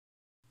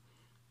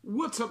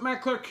What's up,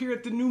 Matt Clark here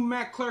at the new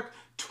Matt Clark.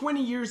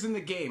 20 years in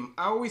the game.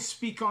 I always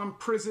speak on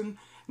prison.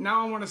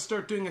 Now I want to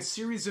start doing a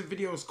series of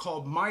videos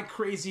called My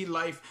Crazy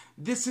Life.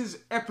 This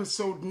is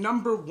episode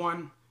number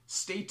 1.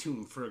 Stay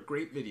tuned for a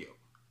great video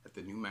at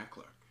the new Matt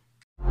Clark.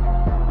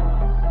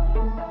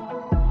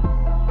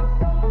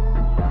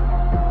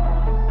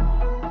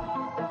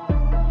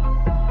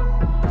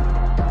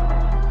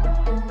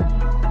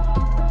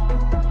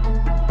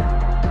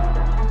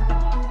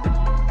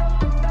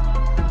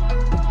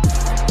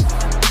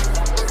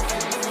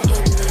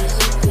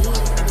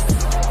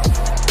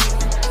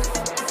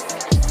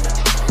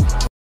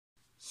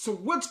 So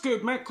what's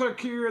good? Matt Clark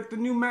here at the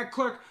new Matt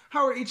Clark.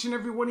 How are each and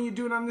every one of you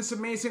doing on this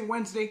amazing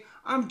Wednesday?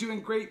 I'm doing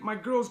great, my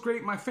girl's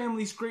great, my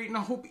family's great, and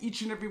I hope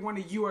each and every one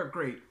of you are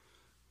great.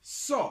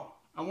 So,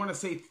 I want to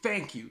say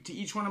thank you to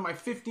each one of my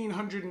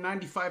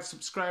 1,595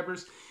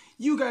 subscribers.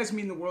 You guys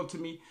mean the world to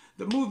me.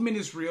 The movement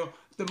is real.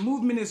 The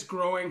movement is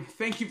growing.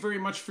 Thank you very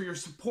much for your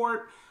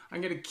support.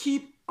 I'm going to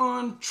keep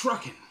on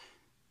trucking.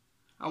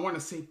 I want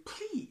to say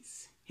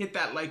please hit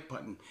that like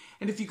button.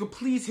 And if you could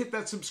please hit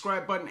that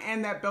subscribe button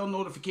and that bell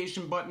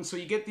notification button so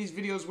you get these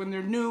videos when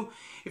they're new.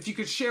 If you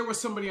could share with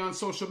somebody on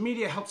social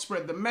media, help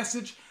spread the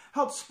message,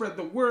 help spread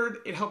the word.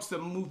 It helps the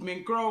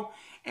movement grow.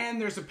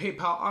 And there's a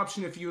PayPal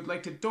option if you would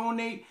like to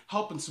donate,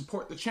 help and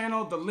support the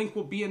channel. The link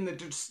will be in the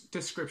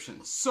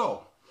description.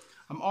 So,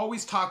 I'm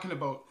always talking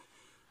about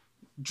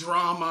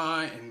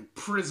drama and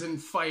prison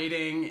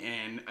fighting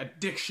and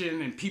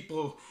addiction and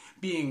people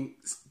being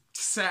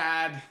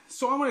sad.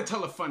 So I want to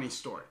tell a funny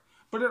story.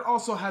 But it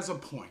also has a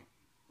point,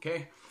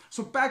 okay?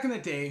 So back in the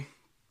day,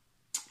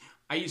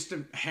 I used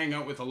to hang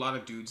out with a lot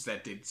of dudes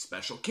that did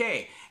Special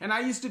K. And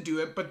I used to do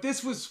it, but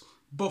this was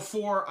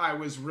before I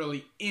was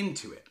really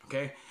into it,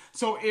 okay?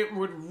 So it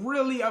would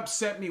really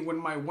upset me when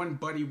my one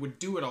buddy would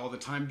do it all the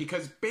time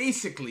because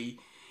basically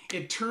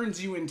it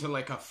turns you into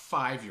like a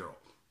 5-year-old.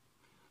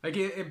 Like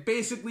it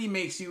basically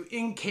makes you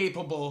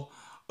incapable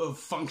of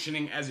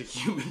functioning as a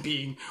human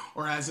being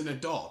or as an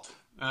adult.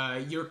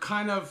 You're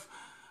kind of...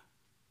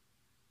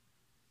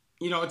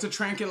 You know, it's a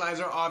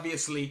tranquilizer,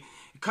 obviously.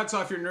 It cuts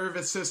off your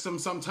nervous system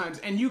sometimes,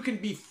 and you can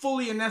be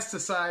fully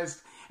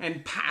anesthetized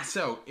and pass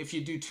out if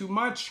you do too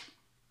much.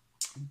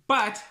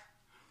 But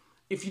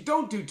if you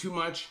don't do too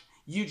much,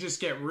 you just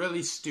get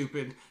really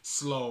stupid,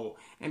 slow,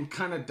 and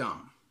kind of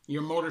dumb.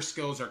 Your motor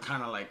skills are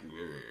kind of like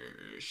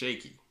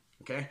shaky,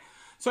 okay?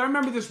 So I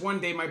remember this one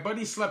day, my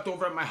buddy slept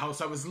over at my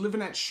house. I was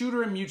living at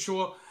Shooter and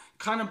Mutual,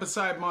 kind of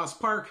beside Moss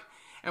Park,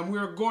 and we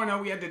were going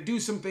out. We had to do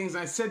some things,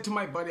 and I said to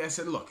my buddy, I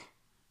said, look,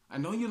 I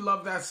know you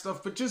love that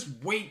stuff, but just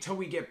wait till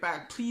we get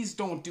back. Please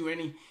don't do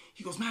any.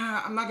 He goes, man,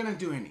 I'm not going to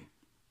do any.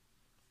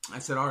 I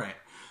said, all right.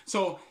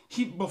 So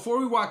before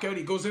we walk out,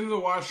 he goes into the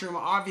washroom.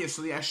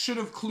 Obviously, I should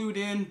have clued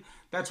in.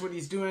 That's what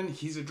he's doing.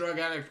 He's a drug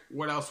addict.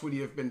 What else would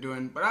he have been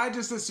doing? But I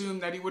just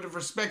assumed that he would have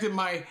respected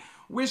my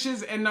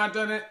wishes and not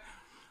done it.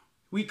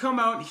 We come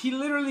out. He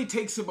literally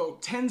takes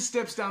about 10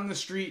 steps down the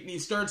street, and he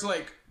starts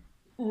like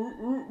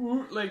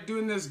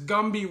doing this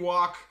Gumby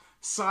walk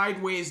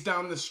sideways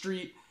down the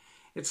street.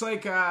 It's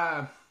like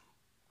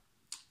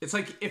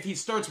if he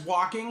starts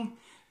walking,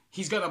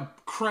 he's got to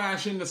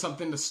crash into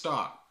something to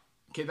stop.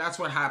 Okay, that's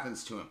what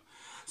happens to him.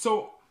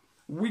 So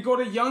we go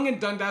to Yonge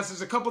and Dundas.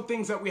 There's a couple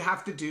things that we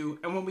have to do.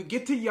 And when we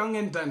get to Yonge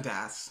and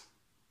Dundas,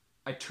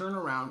 I turn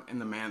around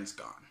and the man's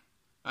gone.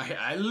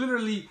 I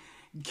literally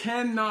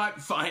cannot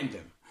find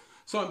him.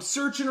 So I'm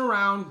searching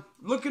around,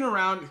 looking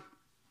around.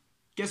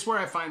 Guess where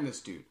I find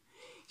this dude?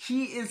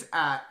 He is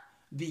at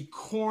the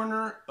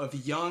corner of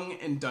Yonge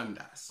and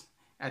Dundas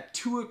at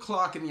 2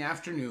 o'clock in the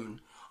afternoon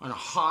on a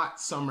hot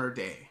summer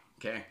day,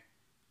 okay?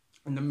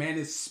 And the man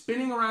is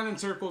spinning around in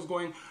circles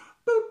going, boop,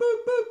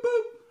 boop, boop,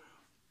 boop,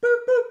 boop,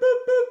 boop,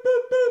 boop, boop,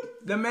 boop, boop.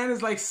 The man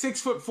is like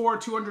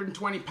 6'4",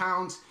 220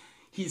 pounds.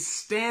 He's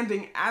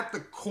standing at the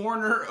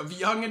corner of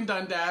Yonge and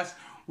Dundas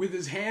with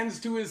his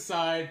hands to his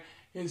side,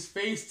 his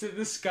face to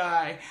the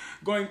sky,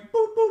 going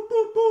boop, boop,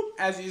 boop, boop,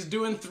 as he's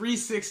doing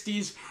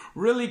 360s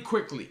really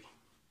quickly.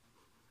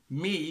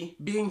 Me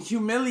being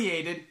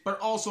humiliated, but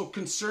also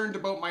concerned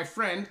about my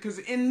friend, because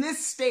in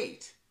this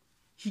state,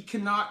 he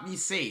cannot be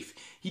safe.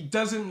 He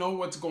doesn't know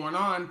what's going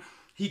on.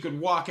 He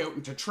could walk out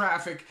into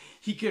traffic.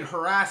 He could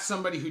harass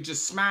somebody who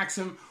just smacks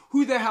him.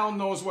 Who the hell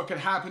knows what could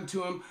happen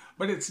to him,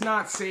 but it's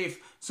not safe.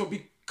 So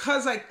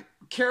because I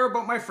care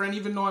about my friend,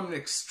 even though I'm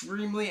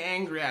extremely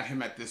angry at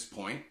him at this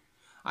point,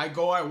 I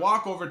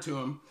walk over to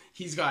him.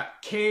 He's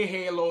got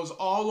K-halos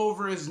all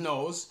over his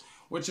nose,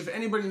 which if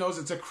anybody knows,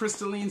 it's a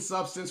crystalline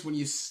substance. When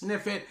you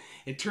sniff it,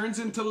 it turns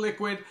into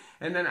liquid,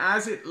 and then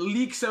as it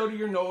leaks out of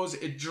your nose,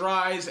 it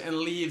dries and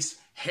leaves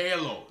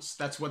halos.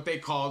 That's what they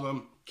call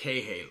them,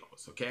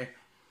 K-halos, okay?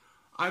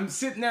 I'm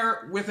sitting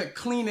there with a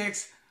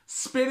Kleenex,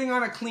 spitting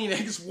on a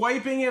Kleenex,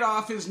 wiping it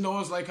off his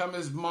nose like I'm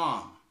his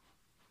mom.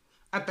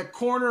 At the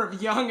corner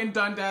of Yonge and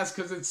Dundas,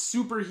 because it's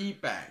super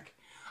heat bag.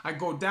 I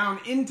go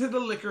down into the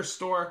liquor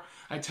store.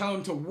 I tell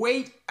him to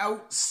wait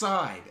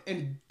outside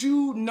and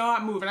do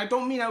not move. And I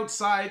don't mean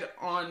outside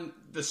on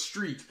the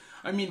street.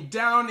 I mean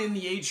down in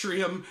the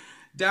atrium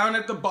down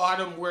at the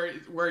bottom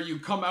where you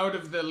come out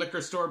of the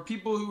liquor store.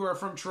 People who are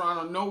from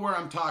Toronto know where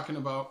I'm talking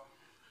about.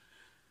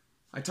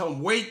 I tell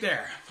him, wait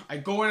there. I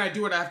go in, I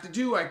do what I have to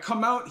do. I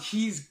come out,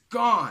 he's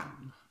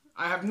gone.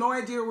 I have no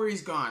idea where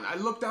he's gone. I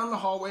look down the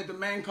hallway, the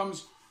man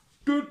comes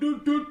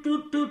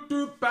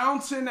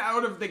bouncing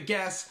out of the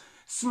guest,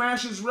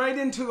 smashes right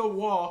into the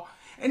wall,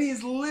 and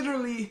he's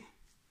literally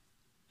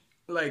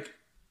like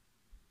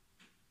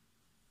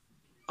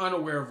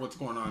unaware of what's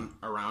going on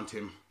around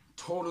him,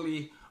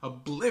 totally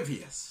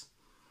oblivious.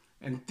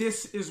 And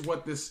this is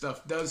what this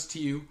stuff does to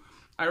you.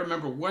 I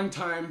remember one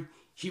time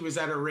he was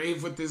at a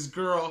rave with this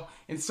girl,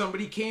 and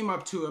somebody came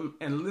up to him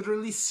and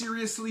literally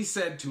seriously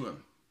said to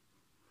him,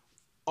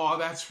 "Oh,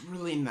 that's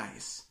really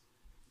nice.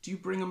 Do you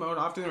bring him out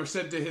often?" Or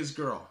said to his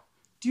girl,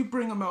 "Do you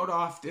bring him out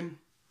often?"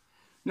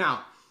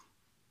 Now,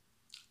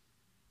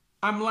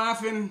 I'm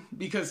laughing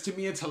because to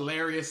me it's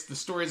hilarious. The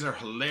stories are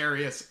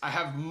hilarious. I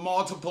have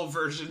multiple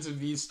versions of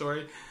these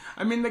stories.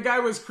 I mean, the guy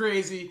was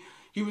crazy.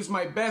 He was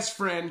my best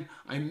friend.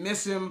 I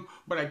miss him,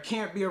 but I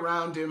can't be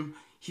around him.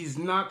 He's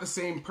not the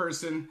same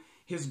person.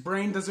 His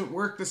brain doesn't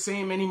work the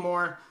same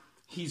anymore.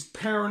 He's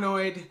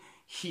paranoid.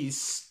 He's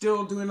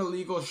still doing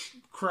illegal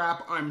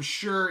crap, I'm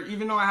sure.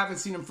 Even though I haven't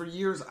seen him for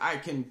years, I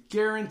can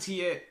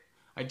guarantee it.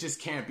 I just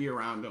can't be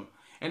around him.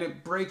 And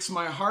it breaks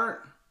my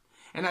heart.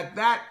 And at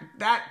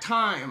that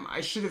time,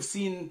 I should have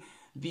seen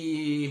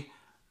the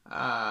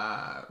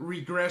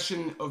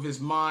regression of his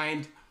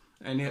mind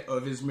and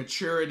of his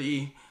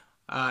maturity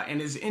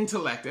and his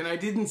intellect. And I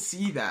didn't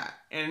see that.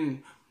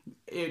 And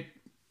it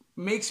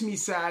makes me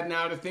sad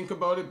now to think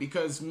about it,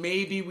 because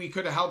maybe we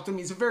could have helped him.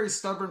 He's a very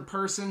stubborn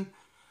person.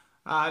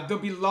 There'll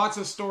be lots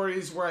of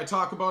stories where I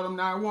talk about him.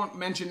 Now, I won't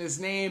mention his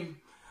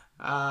name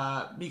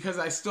because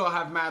I still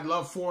have mad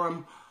love for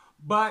him.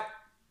 But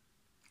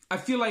I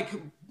feel like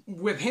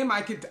with him,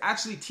 I could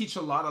actually teach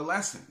a lot of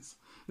lessons.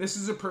 This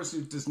is a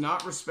person who does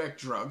not respect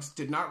drugs,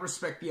 did not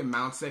respect the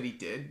amounts that he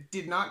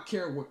did not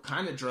care what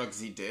kind of drugs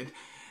he did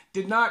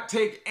not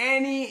take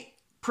any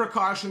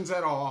precautions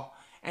at all,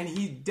 and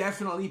he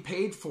definitely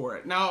paid for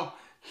it. Now,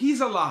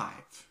 he's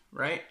alive,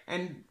 right?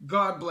 And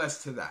God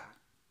bless to that.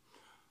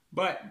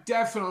 But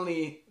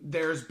definitely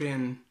there's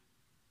been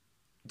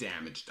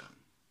damage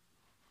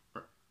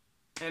done.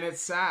 And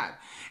it's sad.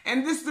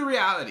 And this is the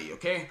reality,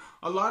 okay?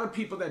 A lot of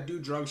people that do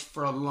drugs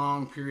for a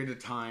long period of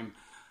time,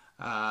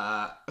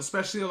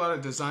 especially a lot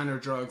of designer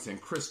drugs and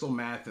crystal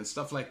meth and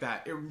stuff like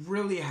that, it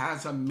really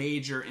has a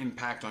major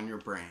impact on your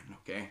brain,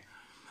 okay?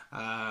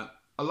 A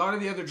lot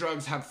of the other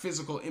drugs have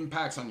physical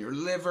impacts on your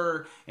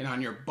liver and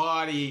on your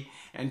body,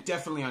 and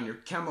definitely on your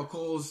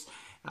chemicals,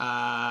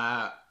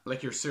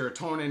 like your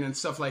serotonin and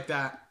stuff like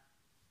that.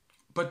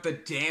 But the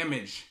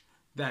damage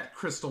that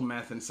crystal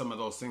meth and some of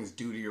those things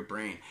do to your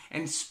brain.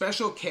 And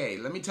Special K,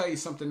 let me tell you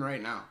something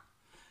right now.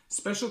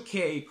 Special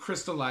K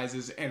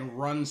crystallizes and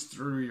runs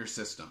through your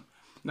system.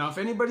 Now, if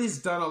anybody's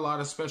done a lot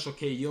of Special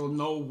K, you'll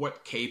know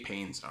what K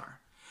pains are.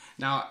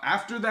 Now,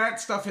 after that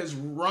stuff has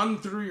run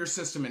through your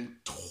system and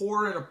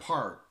tore it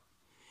apart,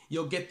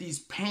 you'll get these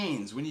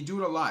pains when you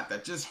do it a lot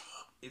that just,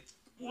 it's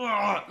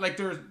like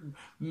there's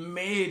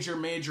major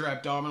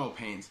abdominal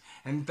pains.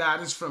 And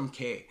that is from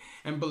K.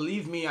 And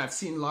believe me, I've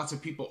seen lots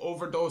of people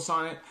overdose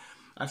on it.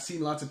 I've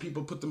seen lots of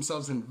people put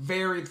themselves in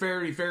very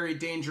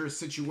dangerous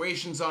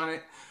situations on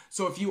it.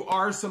 So if you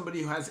are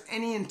somebody who has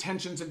any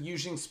intentions of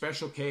using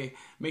Special K,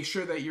 make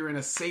sure that you're in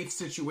a safe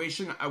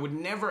situation. I would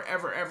never,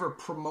 ever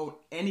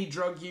promote any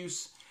drug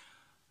use.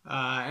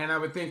 And I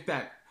would think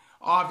that,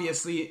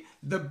 obviously,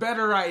 the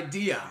better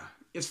idea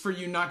is for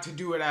you not to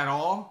do it at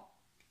all.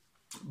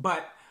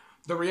 But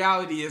the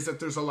reality is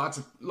that there's lots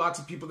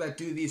of people that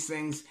do these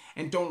things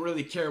and don't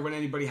really care what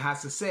anybody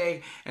has to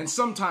say. And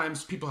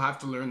sometimes people have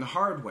to learn the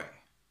hard way,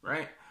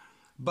 right?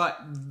 But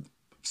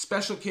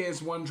Special K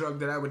is one drug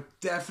that I would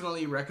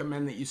definitely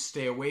recommend that you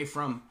stay away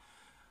from.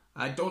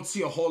 I don't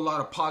see a whole lot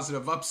of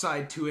positive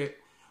upside to it.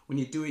 When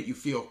you do it, you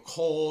feel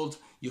cold,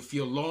 you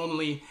feel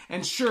lonely.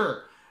 And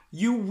sure,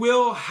 you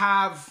will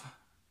have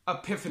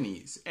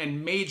epiphanies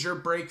and major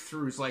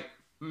breakthroughs, like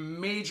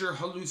major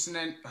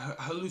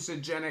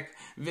hallucinogenic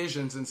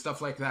visions and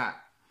stuff like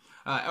that.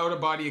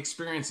 Out-of-body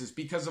experiences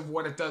because of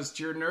what it does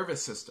to your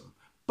nervous system.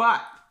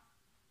 But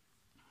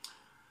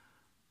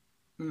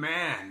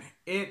man,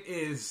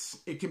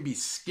 it can be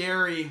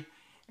scary,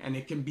 and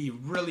it can be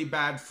really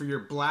bad for your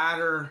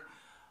bladder.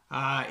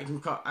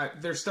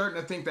 They're starting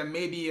to think that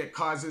maybe it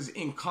causes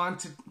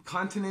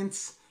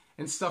incontinence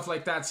and stuff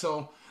like that.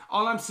 So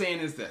all I'm saying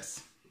is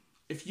this.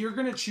 If you're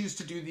going to choose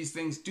to do these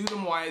things, do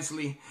them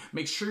wisely.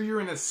 Make sure you're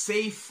in a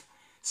safe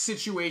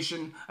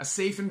situation, a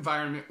safe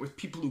environment with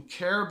people who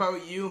care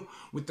about you,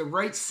 with the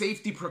right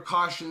safety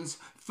precautions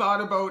thought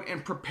about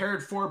and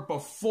prepared for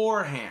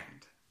beforehand.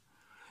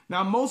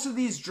 Now, most of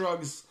these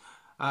drugs,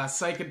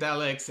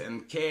 psychedelics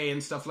and K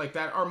and stuff like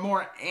that, are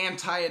more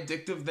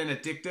anti-addictive than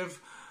addictive.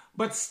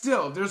 But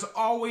still, there's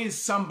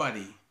always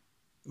somebody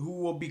who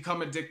will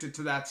become addicted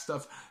to that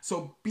stuff.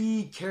 So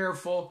be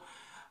careful.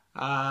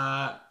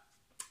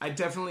 I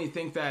definitely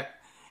think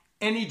that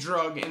any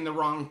drug in the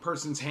wrong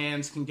person's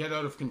hands can get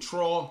out of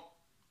control.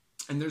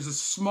 And there's a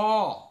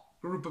small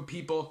group of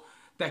people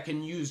that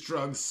can use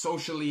drugs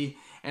socially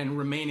and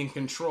remain in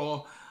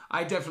control.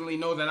 I definitely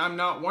know that I'm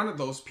not one of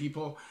those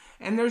people.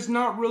 And there's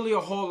not really a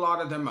whole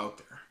lot of them out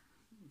there.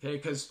 Okay,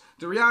 because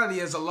the reality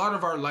is a lot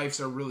of our lives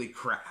are really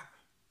crap.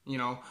 You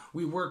know,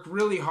 we work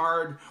really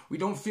hard. We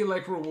don't feel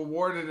like we're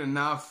rewarded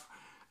enough.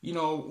 You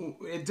know,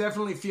 it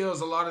definitely feels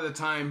a lot of the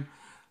time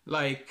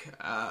like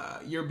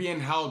you're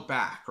being held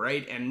back,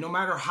 right? And no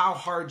matter how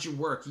hard you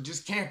work, you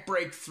just can't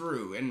break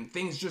through and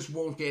things just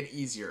won't get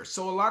easier.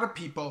 So a lot of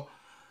people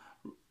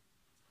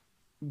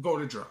go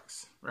to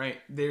drugs, right?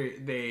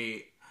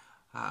 They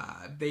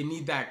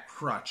need that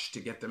crutch to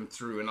get them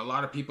through. And a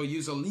lot of people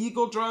use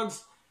illegal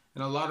drugs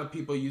and a lot of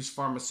people use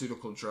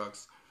pharmaceutical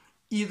drugs.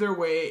 Either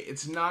way,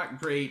 it's not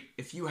great.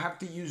 If you have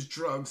to use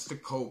drugs to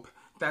cope,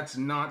 that's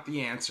not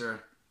the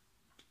answer.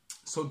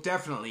 So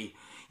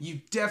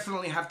you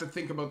definitely have to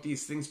think about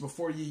these things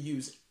before you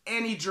use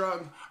any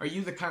drug. Are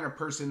you the kind of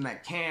person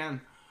that can?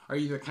 Are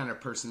you the kind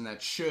of person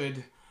that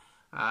should?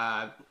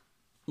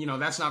 You know,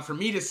 that's not for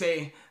me to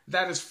say.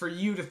 That is for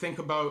you to think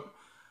about.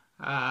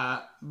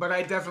 But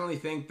I definitely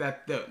think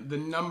that the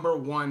number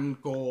one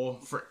goal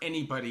for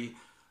anybody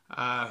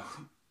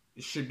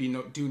should be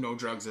do no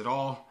drugs at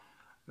all.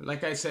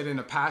 Like I said in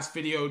a past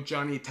video,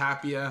 Johnny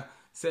Tapia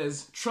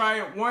says, try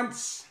it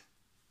once.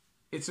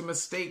 It's a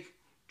mistake.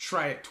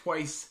 Try it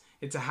twice.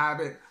 It's a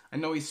habit. I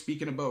know he's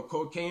speaking about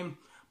cocaine,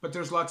 but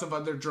there's lots of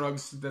other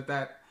drugs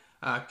that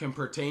can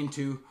pertain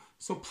to.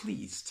 So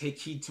please take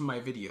heed to my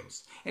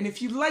videos. And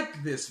if you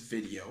like this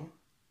video,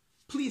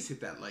 please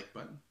hit that like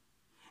button.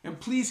 And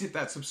please hit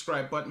that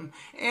subscribe button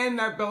and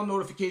that bell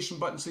notification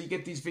button so you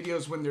get these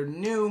videos when they're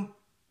new.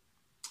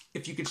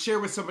 If you could share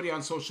with somebody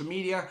on social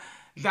media,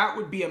 that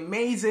would be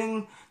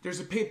amazing. There's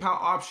a PayPal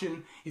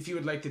option if you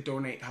would like to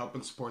donate, help,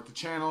 and support the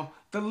channel.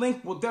 The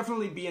link will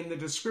definitely be in the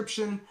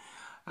description.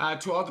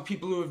 To all the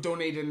people who have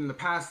donated in the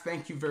past,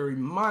 thank you very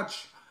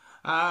much.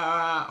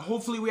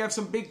 Hopefully we have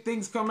some big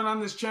things coming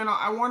on this channel.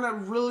 I want to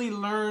really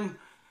learn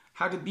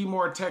how to be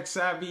more tech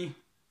savvy.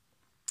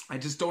 I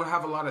just don't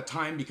have a lot of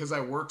time because I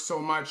work so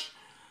much.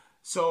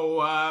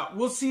 So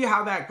we'll see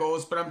how that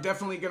goes, but I'm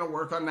definitely going to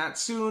work on that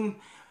soon.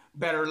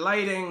 Better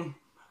lighting,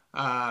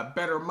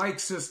 better mic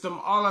system,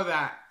 all of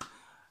that.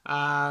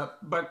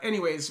 But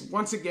anyways,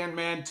 once again,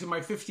 man, to my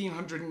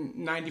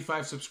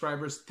 1,595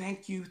 subscribers,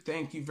 thank you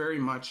very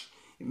much.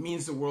 It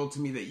means the world to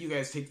me that you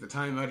guys take the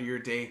time out of your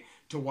day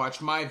to watch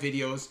my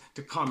videos,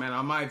 to comment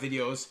on my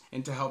videos,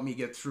 and to help me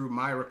get through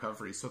my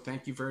recovery. So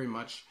thank you very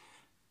much.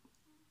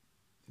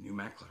 The new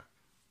Matt Clark.